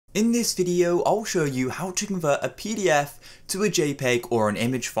In this video, I'll show you how to convert a PDF to a JPEG or an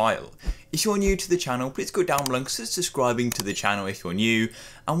image file. If you're new to the channel, please go down below and consider subscribing to the channel if you're new.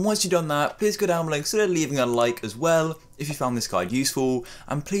 And once you've done that, please go down below and consider leaving a like as well if you found this guide useful.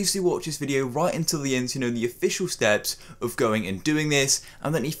 And please do watch this video right until the end to know the official steps of going and doing this.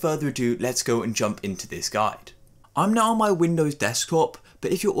 And without any further ado, let's go and jump into this guide. I'm now on my Windows desktop,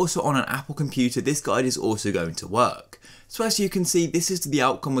 but if you're also on an Apple computer, this guide is also going to work. So as you can see, this is the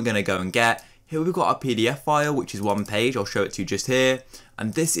outcome we're going to go and get. Here we've got a PDF file, which is one page. I'll show it to you just here.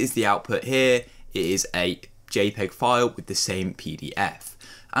 And this is the output here. It is a JPEG file with the same PDF.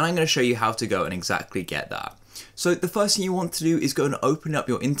 And I'm going to show you how to go and exactly get that. So the first thing you want to do is go and open up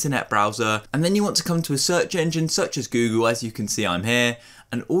your internet browser, and then you want to come to a search engine such as Google. As you can see, I'm here.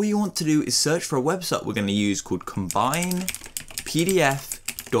 And all you want to do is search for a website we're going to use called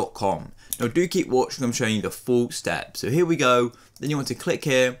combinepdf.com. Now do keep watching, I'm showing you the full steps. So here we go, then you want to click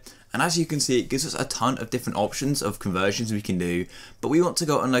here, and as you can see it gives us a ton of different options of conversions we can do, but we want to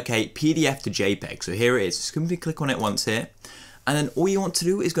go and locate PDF to JPEG. So here it is, just simply click on it once here, and then all you want to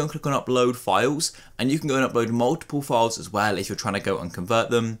do is go and click on upload files, and you can go and upload multiple files as well if you're trying to go and convert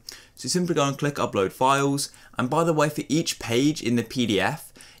them. So simply go and click upload files, and by the way, for each page in the PDF,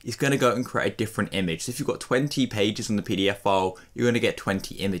 it's going to go and create a different image. So if you've got 20 pages on the PDF file, you're going to get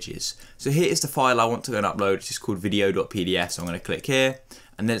 20 images. So here is the file I want to go and upload. It's just called video.pdf. So I'm going to click here,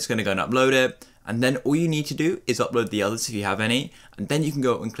 and then it's going to go and upload it. And then all you need to do is upload the others if you have any. And then you can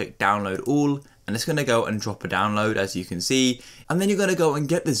go and click download all, and it's going to go and drop a download as you can see. And then you're going to go and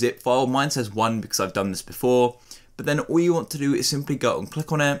get the zip file. Mine says 1 because I've done this before. But then all you want to do is simply go and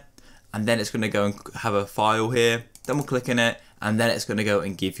click on it, and then it's going to go and have a file here. Then we'll click on it, and then it's going to go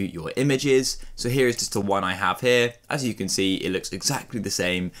and give you your images. So here is just the one I have here. As you can see, it looks exactly the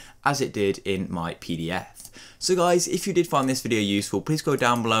same as it did in my PDF. So guys, if you did find this video useful, please go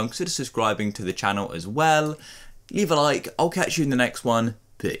down below and consider subscribing to the channel as well. Leave a like. I'll catch you in the next one.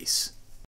 Peace.